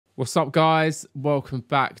What's up, guys? Welcome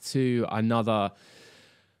back to another...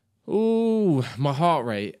 Ooh, my heart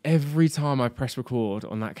rate. Every time I press record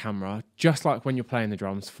on that camera, just like when you're playing the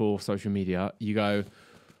drums for social media, you go,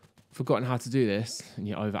 forgotten how to do this, and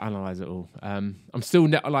you overanalyze it all. I'm still,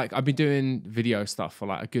 I've been doing video stuff for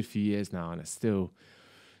like a good few years now, and it still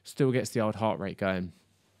gets the old heart rate going.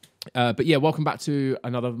 But yeah, welcome back to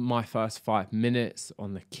another My First 5 Minutes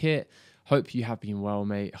on the kit. Hope you have been well,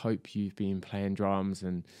 mate. Hope you've been playing drums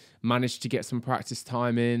and managed to get some practice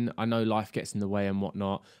time in. I know life gets in the way and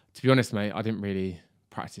whatnot. To be honest, mate, I didn't really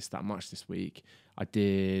practice that much this week. I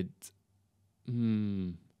did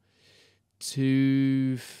 2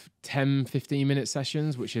 10, 15-minute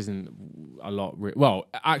sessions, which isn't a lot. Well,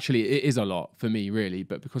 actually, it is a lot for me, really.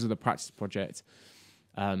 But because of the practice project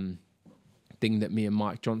thing that me and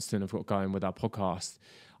Mike Johnston have got going with our podcast,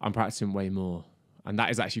 I'm practicing way more. And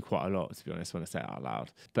that is actually quite a lot, to be honest, when I say it out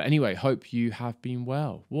loud. But anyway, hope you have been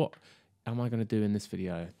well. What am I going to do in this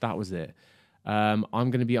video? That was it. I'm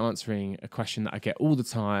going to be answering a question that I get all the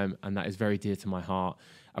time, and that is very dear to my heart.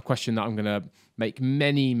 A question that I'm going to make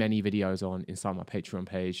many, many videos on inside my Patreon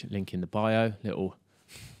page. Link in the bio. Little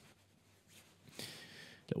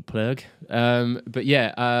plug. But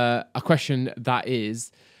yeah, a question that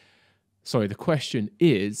is... Sorry, the question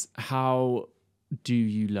is, how do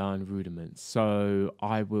you learn rudiments? So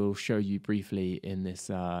I will show you briefly in this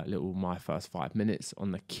little My First 5 Minutes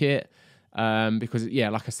on the kit. Because, yeah,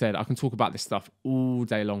 like I said, I can talk about this stuff all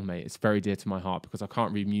day long, mate. It's very dear to my heart because I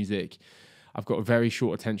can't read music. I've got a very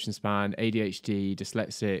short attention span, ADHD,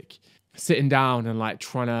 dyslexic. Sitting down and like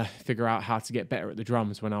trying to figure out how to get better at the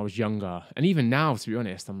drums when I was younger. And even now, to be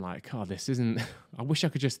honest, I'm like, oh, this isn't... I wish I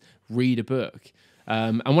could just read a book.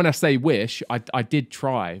 And when I say wish, I did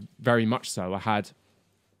try very much so.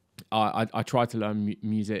 I tried to learn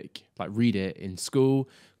music, like read it in school,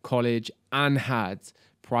 college, and had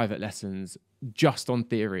private lessons just on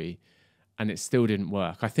theory, and it still didn't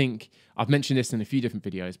work. I think I've mentioned this in a few different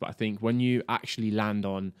videos, but I think when you actually land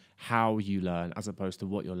on how you learn as opposed to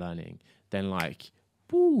what you're learning, then like,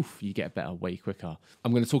 woof, you get better way quicker.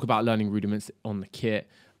 I'm going to talk about learning rudiments on the kit.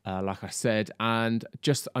 Like I said, and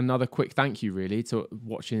just another quick thank you really to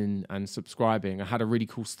watching and subscribing. I had a really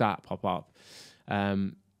cool stat pop up,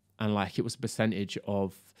 and like it was a percentage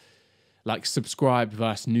of like subscribed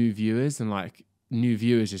versus new viewers, and like new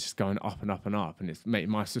viewers is just going up and up and up, and it's, mate,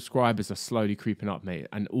 my subscribers are slowly creeping up, mate,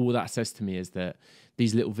 and all that says to me is that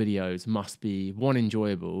these little videos must be, one,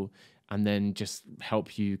 enjoyable, and then just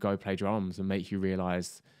help you go play drums and make you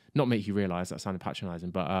realize, not make you realize, that sounded patronizing,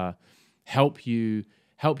 but help you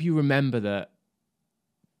remember that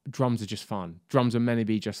drums are just fun. Drums are meant to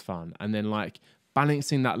be just fun. And then like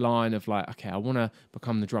balancing that line of like, okay, I want to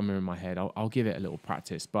become the drummer in my head. I'll give it a little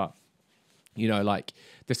practice. But, you know, like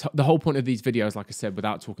the whole point of these videos, like I said,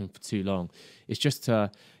 without talking for too long, is just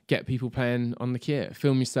to get people playing on the kit.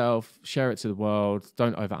 Film yourself, share it to the world.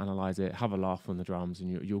 Don't overanalyze it. Have a laugh on the drums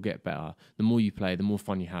and you'll get better. The more you play, the more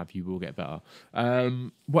fun you have, you will get better.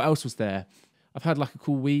 What else was there? I've had like a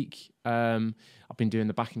cool week. I've been doing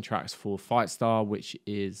the backing tracks for Fightstar, which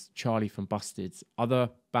is Charlie from Busted's other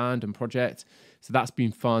band and project. So that's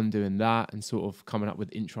been fun doing that and sort of coming up with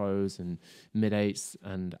intros and mid-eights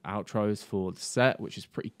and outros for the set, which is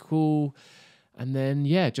pretty cool. And then,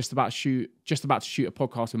 yeah, just about to shoot a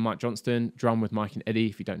podcast with Mike Johnston, Drum with Mike and Eddy,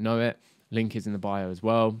 if you don't know it. Link is in the bio as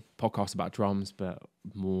well. Podcast about drums, but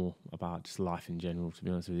more about just life in general, to be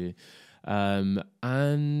honest with you.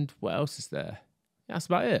 And what else is there? Yeah, that's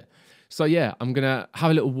about it. So yeah, I'm going to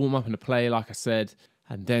have a little warm up and a play, like I said,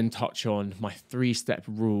 and then touch on my 3-step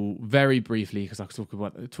rule very briefly, because I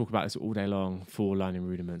could talk about this all day long for learning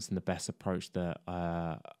rudiments and the best approach that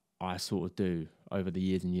I sort of do over the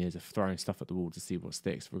years and years of throwing stuff at the wall to see what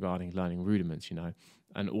sticks regarding learning rudiments, you know,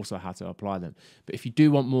 and also how to apply them. But if you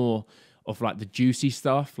do want more of like the juicy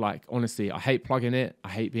stuff, like honestly, I hate plugging it. I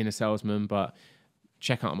hate being a salesman, but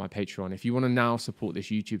check out my Patreon. If you want to now support this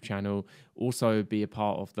YouTube channel, also be a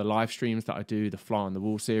part of the live streams that I do, the Fly on the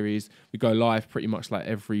Wall series. We go live pretty much like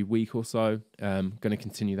every week or so. Going to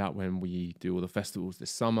continue that when we do all the festivals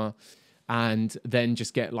this summer. And then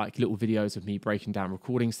just get like little videos of me breaking down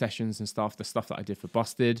recording sessions and stuff, the stuff that I did for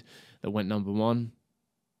Busted that went #1.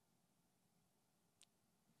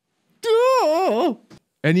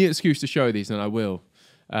 Any excuse to show these, and I will.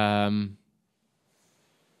 Do you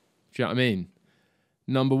know what I mean?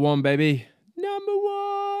 #1, baby.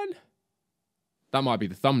 #1. That might be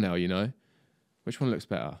the thumbnail, you know. Which one looks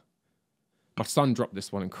better? My son dropped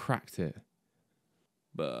this one and cracked it.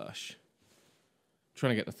 Bush.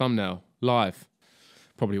 Trying to get the thumbnail live.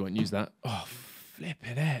 Probably won't use that. Oh,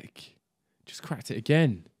 flippin' heck. Just cracked it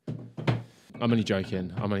again. I'm only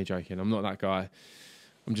joking. I'm only joking. I'm not that guy.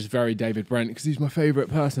 I'm just very David Brent because he's my favourite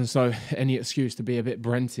person. So any excuse to be a bit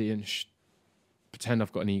Brenty and pretend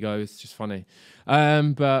I've got an ego is just funny.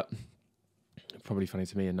 But probably funny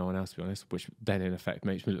to me and no one else, to be honest, which then in effect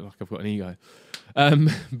makes me look like I've got an ego.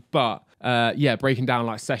 But yeah, breaking down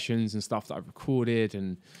like sessions and stuff that I've recorded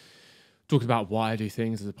and talking about why I do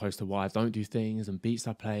things as opposed to why I don't do things and beats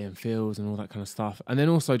I play and feels and all that kind of stuff. And then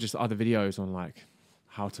also just other videos on like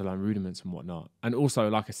how to learn rudiments and whatnot. And also,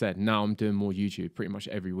 like I said, now I'm doing more YouTube pretty much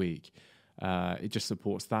every week. It just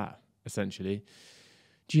supports that, essentially.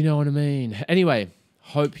 Do you know what I mean? Anyway,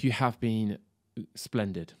 hope you have been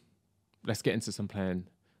splendid. Let's get into some playing.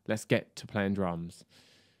 Let's get to playing drums.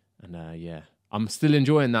 And yeah, I'm still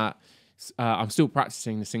enjoying that. I'm still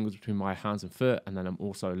practicing the singles between my hands and foot, and then I'm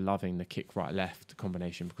also loving the kick right left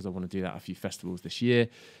combination because I want to do that at a few festivals this year.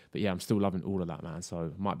 But yeah, I'm still loving all of that, man. So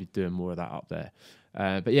I might be doing more of that up there.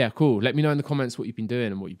 But yeah, cool. Let me know in the comments what you've been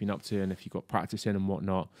doing and what you've been up to, and if you've got practice in and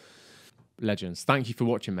whatnot. Legends. Thank you for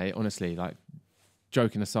watching, mate. Honestly, like,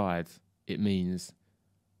 joking aside, it means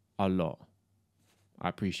a lot. I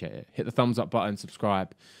appreciate it. Hit the thumbs up button,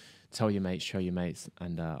 subscribe, tell your mates, show your mates,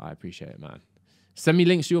 and I appreciate it, man. Send me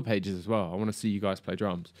links to your pages as well. I want to see you guys play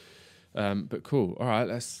drums. But cool. All right,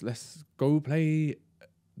 let's go play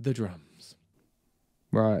the drums.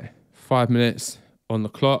 Right, 5 minutes on the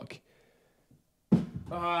clock.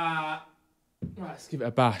 Right, let's give it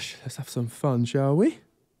a bash. Let's have some fun, shall we?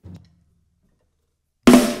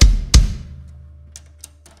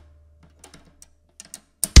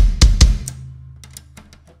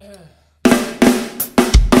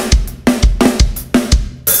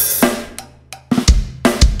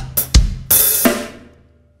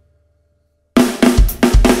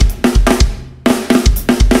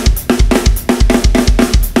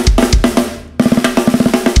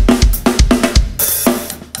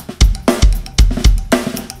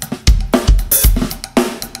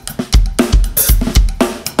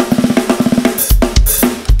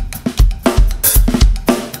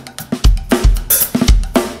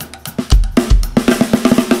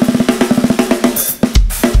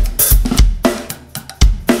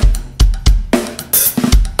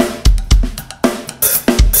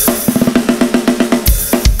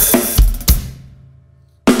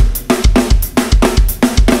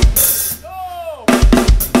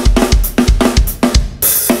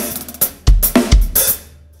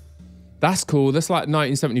 That's cool. That's like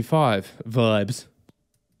 1975 vibes.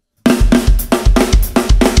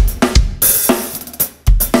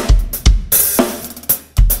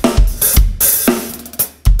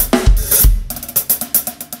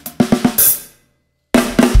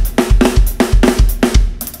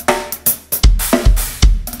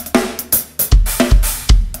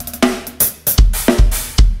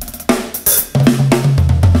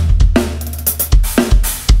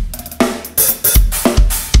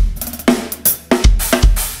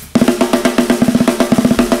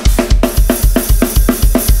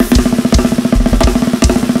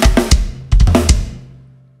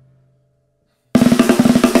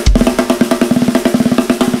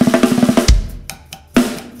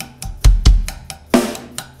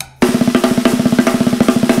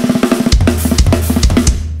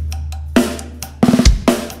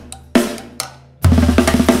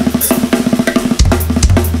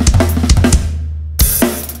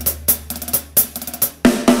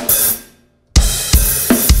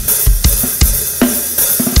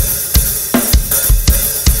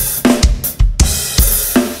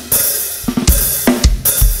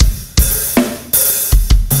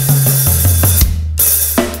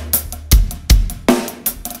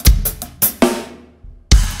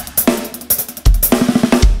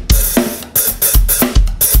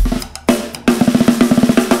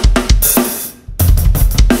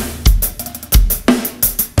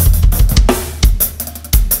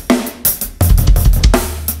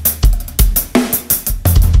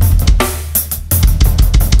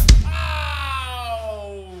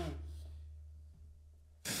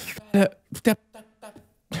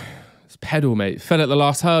 It's pedal, mate. Fell at the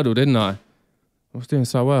last hurdle, didn't I? I was doing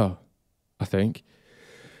so well, I think.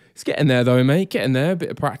 It's getting there, though, mate. Getting there. A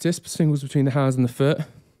bit of practice. Singles between the hands and the foot.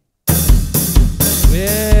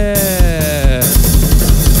 Yeah.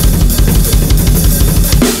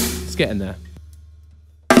 It's getting there.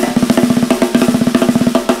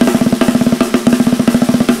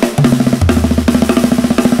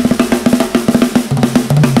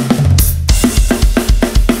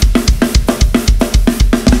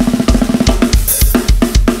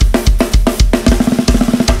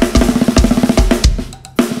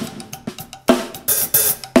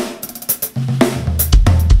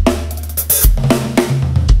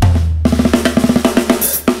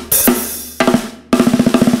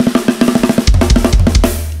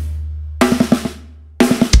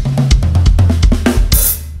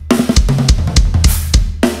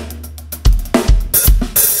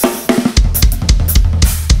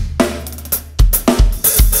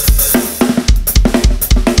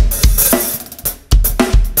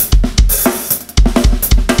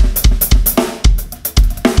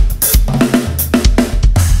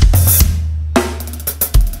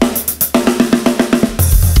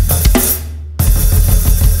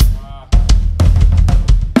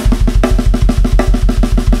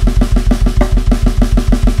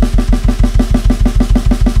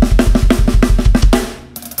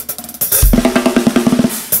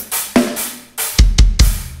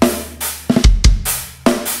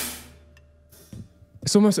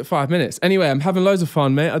 It's almost at 5 minutes. Anyway, I'm having loads of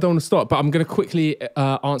fun, mate. I don't want to stop, but I'm going to quickly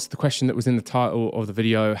answer the question that was in the title of the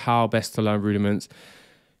video, how best to learn rudiments.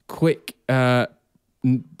 Quick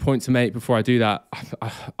point to make before I do that.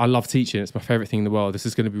 I love teaching. It's my favorite thing in the world. This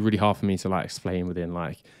is going to be really hard for me to like explain within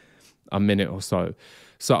like a minute or so.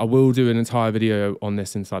 So I will do an entire video on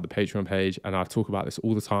this inside the Patreon page, and I talk about this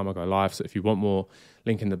all the time. I go live. So if you want more,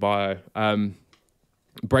 link in the bio.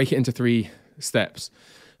 Break it into 3 steps.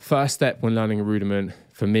 First step when learning a rudiment,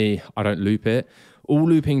 for me, I don't loop it. All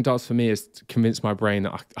looping does for me is to convince my brain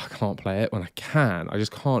that I can't play it when I can. I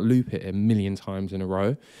just can't loop it a million times in a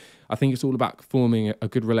row. I think it's all about forming a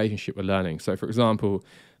good relationship with learning. So for example,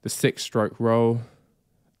 the 6-stroke roll,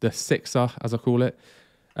 the 6er, as I call it,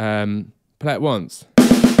 play it once.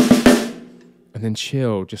 And then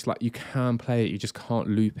chill, just like you can play it, you just can't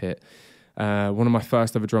loop it. One of my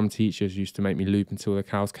first ever drum teachers used to make me loop until the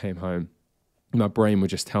cows came home. My brain would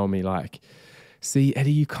just tell me like, see,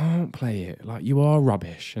 Eddie, you can't play it. Like, you are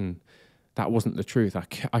rubbish. And that wasn't the truth.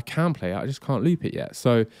 I can play it. I just can't loop it yet.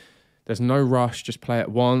 So there's no rush. Just play it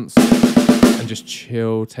once and just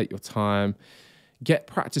chill. Take your time. Get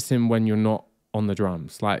practicing when you're not on the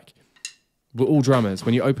drums. Like, we're all drummers.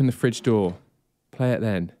 When you open the fridge door, play it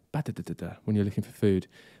then. Ba-da-da-da-da. When you're looking for food.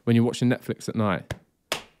 When you're watching Netflix at night,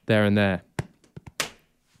 there and there.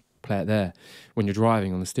 Play it there. When you're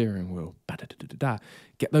driving on the steering wheel,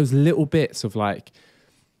 get those little bits of like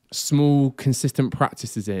small, consistent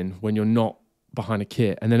practices in when you're not behind a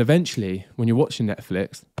kit. And then eventually, when you're watching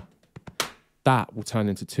Netflix, that will turn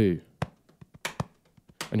into 2.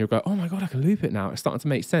 And you'll go, oh my God, I can loop it now. It's starting to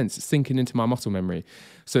make sense. It's sinking into my muscle memory.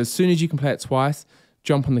 So as soon as you can play it twice,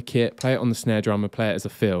 jump on the kit, play it on the snare drum, and play it as a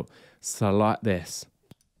fill. So like this.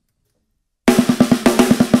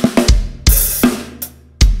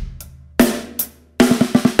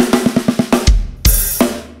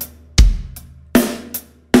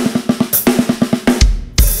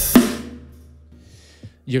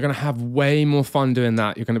 You're going to have way more fun doing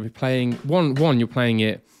that. You're going to be playing, one, you're playing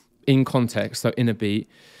it in context, so in a beat.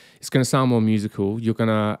 It's going to sound more musical. You're going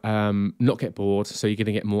to not get bored, so you're going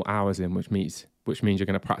to get more hours in, which means you're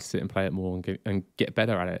going to practice it and play it more and get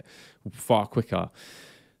better at it far quicker.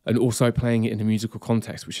 And also playing it in a musical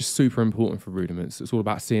context, which is super important for rudiments. It's all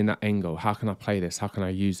about seeing that end goal. How can I play this? How can I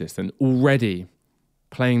use this? And already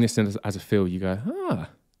playing this as a fill, you go,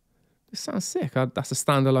 this sounds sick. That's a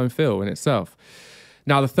standalone fill in itself.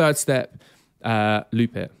 Now, the 3rd step,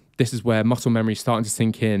 loop it. This is where muscle memory is starting to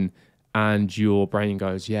sink in and your brain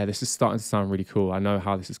goes, yeah, this is starting to sound really cool. I know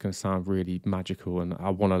how this is going to sound really magical, and I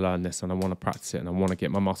want to learn this and I want to practice it and I want to get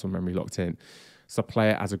my muscle memory locked in. So play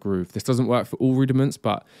it as a groove. This doesn't work for all rudiments,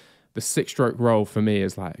 but the 6-stroke roll for me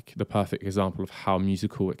is like the perfect example of how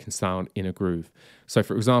musical it can sound in a groove. So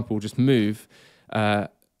for example, just move. I'm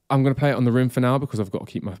going to play it on the rim for now because I've got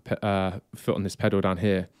to keep my foot on this pedal down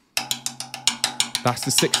here. That's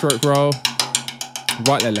the 6-stroke roll.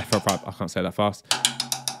 Right there, left, right. I can't say that fast.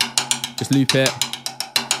 Just loop it.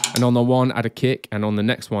 And on the one, add a kick. And on the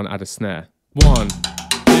next one, add a snare. 1,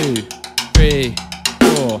 2, 3,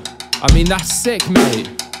 4. I mean, that's sick, mate.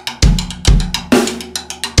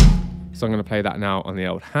 So I'm going to play that now on the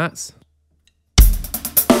old hats.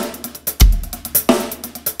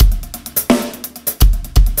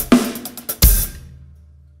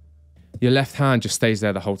 Your left hand just stays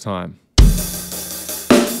there the whole time.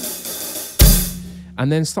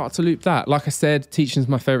 And then start to loop that. Like I said, teaching is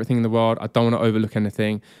my favorite thing in the world. I don't want to overlook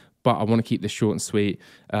anything, but I want to keep this short and sweet.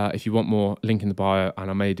 If you want more, link in the bio, and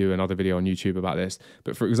I may do another video on YouTube about this.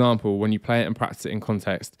 But for example, when you play it and practice it in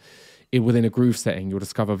context, within a groove setting, you'll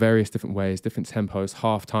discover various different ways, different tempos,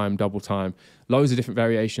 half time, double time, loads of different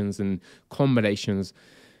variations and combinations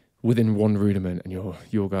within one rudiment, and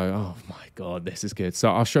you'll go, oh my God, this is good. So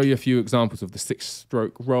I'll show you a few examples of the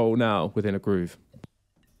 6-stroke roll now within a groove.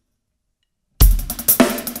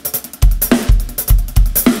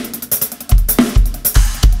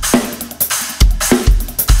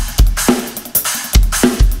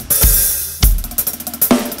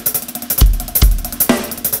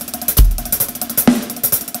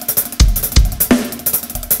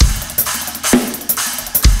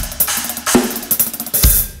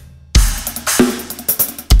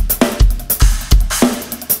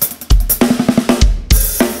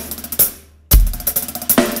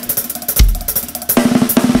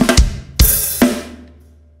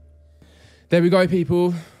 There we go,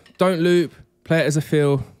 people. Don't loop. Play it as a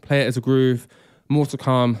feel. Play it as a groove. More to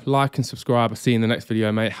come. Like and subscribe. I'll see you in the next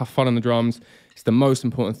video, mate. Have fun on the drums. It's the most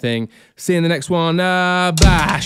important thing. See you in the next one. Bash.